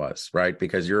business was, right?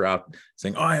 Because you're out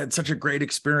saying, "Oh, I had such a great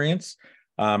experience,"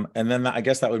 and then I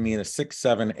guess that would mean a 6,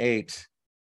 7, 8,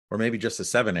 or maybe just a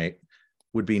 7, 8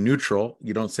 would be neutral.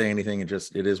 You don't say anything; it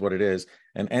is what it is.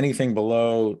 And anything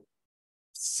below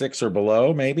 6 or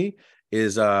below maybe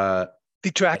is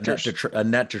detractors, a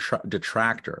net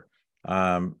detractor.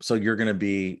 So you're going to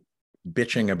be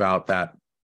bitching about that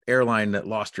airline that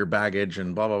lost your baggage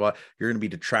and blah blah blah. You're going to be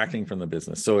detracting from the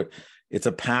business. So it's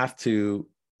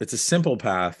a simple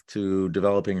path to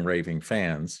developing raving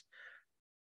fans.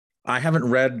 I haven't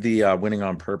read the Winning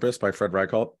on Purpose by Fred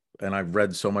Reichheld, and I've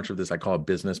read so much of this, I call it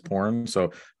business porn.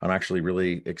 So I'm actually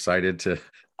really excited to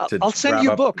I'll send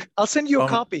you a book. I'll send you a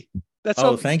copy.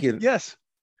 Thank you. Yes.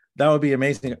 That would be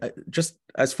amazing. Just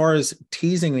as far as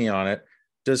teasing me on it,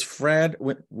 does Fred,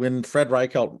 when Fred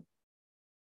Reichheld,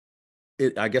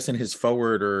 I guess in his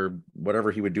forward or whatever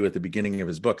he would do at the beginning of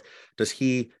his book, does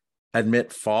he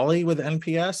admit folly with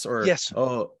NPS or? Yes.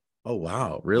 Oh,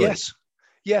 wow. Really?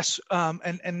 Yes.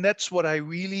 And that's what I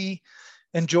really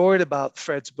enjoyed about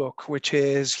Fred's book, which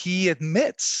is he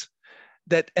admits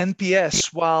that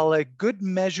NPS, while a good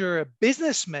measure, a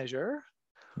business measure,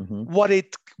 what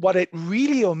it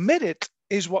really omitted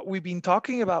is what we've been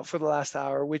talking about for the last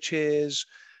hour, which is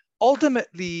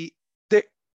ultimately the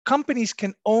companies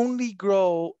can only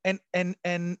grow and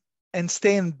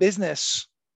stay in business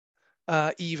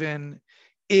even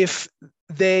if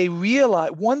they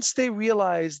once they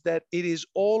realize that it is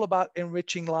all about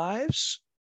enriching lives,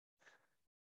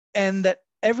 and that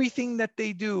everything that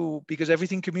they do, because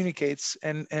everything communicates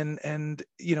and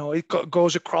it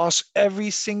goes across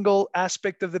every single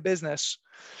aspect of the business.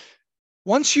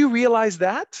 Once you realize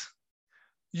that,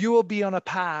 you will be on a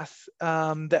path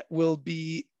that will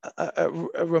be a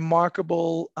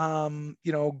remarkable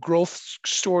growth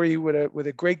story with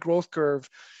a great growth curve,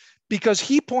 because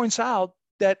he points out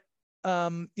that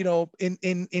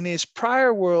in his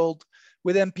prior world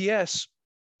with NPS,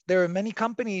 there are many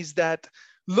companies that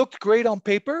looked great on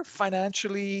paper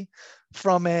financially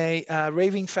from a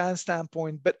raving fan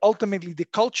standpoint, but ultimately the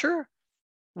culture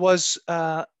was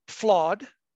flawed,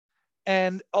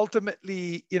 and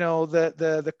ultimately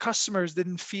the customers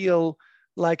didn't feel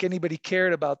like anybody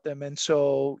cared about them. And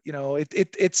so, a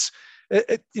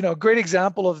great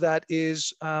example of that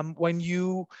is when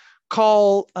you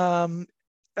call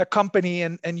a company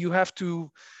and you have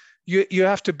to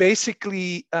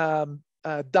basically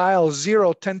dial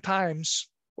 0 10 times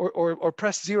or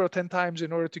press 0 10 times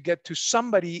in order to get to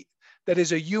somebody that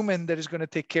is a human that is going to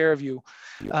take care of you.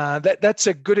 That's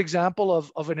a good example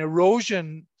of an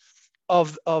erosion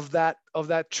of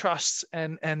that trust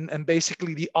and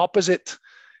basically the opposite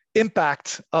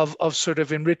impact of sort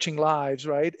of enriching lives,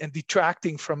 right, and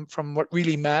detracting from what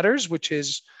really matters, which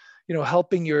is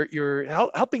helping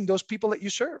helping those people that you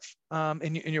serve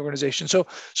in your organization. So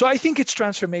I think it's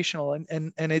transformational,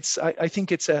 and it's I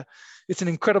think it's an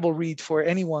incredible read for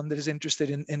anyone that is interested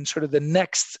in sort of the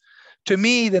next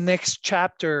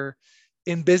chapter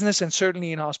in business and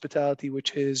certainly in hospitality,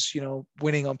 which is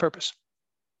winning on purpose.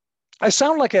 I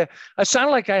sound like I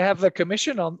have a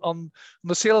commission on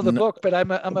the sale of the book, but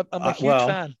I'm a huge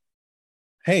fan.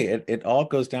 Hey, it all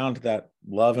goes down to that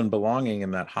love and belonging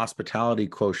and that hospitality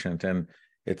quotient. And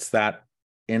it's that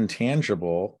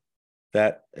intangible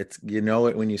that it's,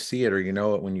 it when you see it, or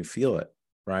it when you feel it,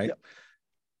 right? Yep.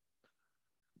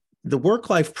 The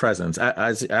work-life presence,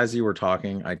 as you were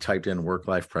talking, I typed in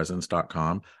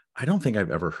worklifepresence.com. I don't think I've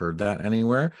ever heard that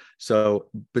anywhere. So,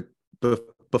 but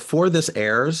before this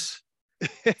airs,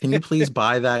 can you please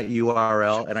buy that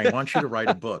URL? And I want you to write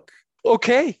a book.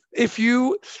 Okay, if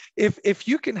you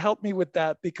can help me with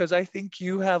that, because I think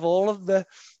you have all of the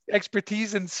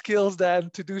expertise and skills,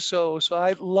 Dan, to do so. So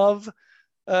I'd love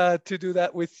to do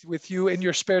that with you in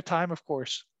your spare time, of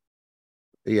course.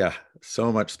 Yeah,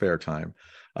 so much spare time.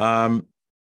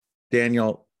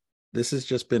 Daniel, this has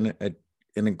just been an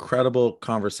incredible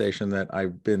conversation that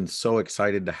I've been so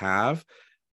excited to have.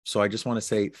 So I just want to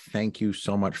say thank you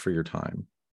so much for your time.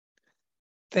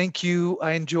 Thank you.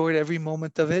 I enjoyed every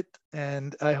moment of it,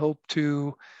 and I hope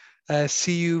to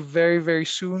see you very, very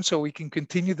soon so we can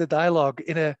continue the dialogue.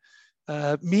 In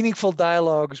a meaningful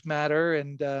dialogues matter,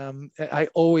 and I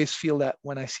always feel that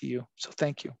when I see you. So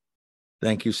thank you.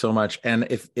 Thank you so much. And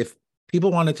if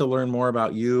people wanted to learn more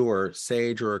about you or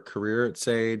Sage or a career at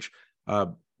Sage,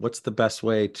 what's the best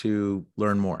way to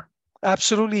learn more?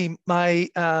 Absolutely. My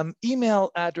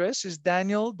email address is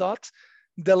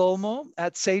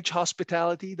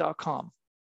daniel.delolmo@sagehospitality.com.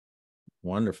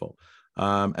 Wonderful.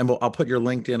 And I'll put your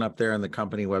LinkedIn up there and the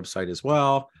company website as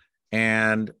well.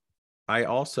 And I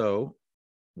also,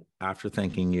 after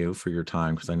thanking you for your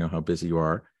time, because I know how busy you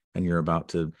are and you're about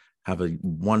to have a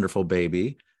wonderful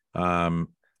baby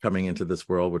coming into this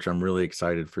world, which I'm really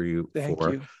excited for you. Thank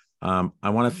you. I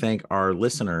want to thank our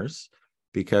listeners,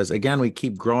 because again, we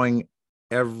keep growing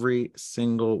every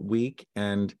single week,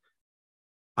 and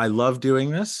I love doing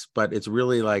this, but it's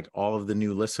really like all of the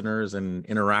new listeners and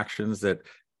interactions that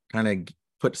kind of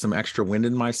put some extra wind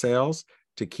in my sails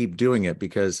to keep doing it,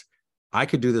 because I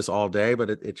could do this all day, but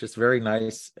it's just very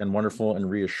nice and wonderful and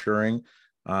reassuring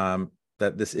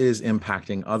that this is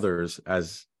impacting others,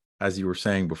 as you were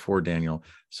saying before, Daniel.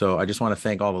 So I just want to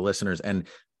thank all the listeners. And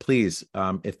please,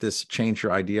 if this changed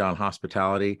your idea on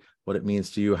hospitality, what it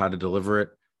means to you, how to deliver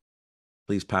it,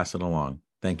 please pass it along.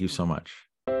 Thank you so much.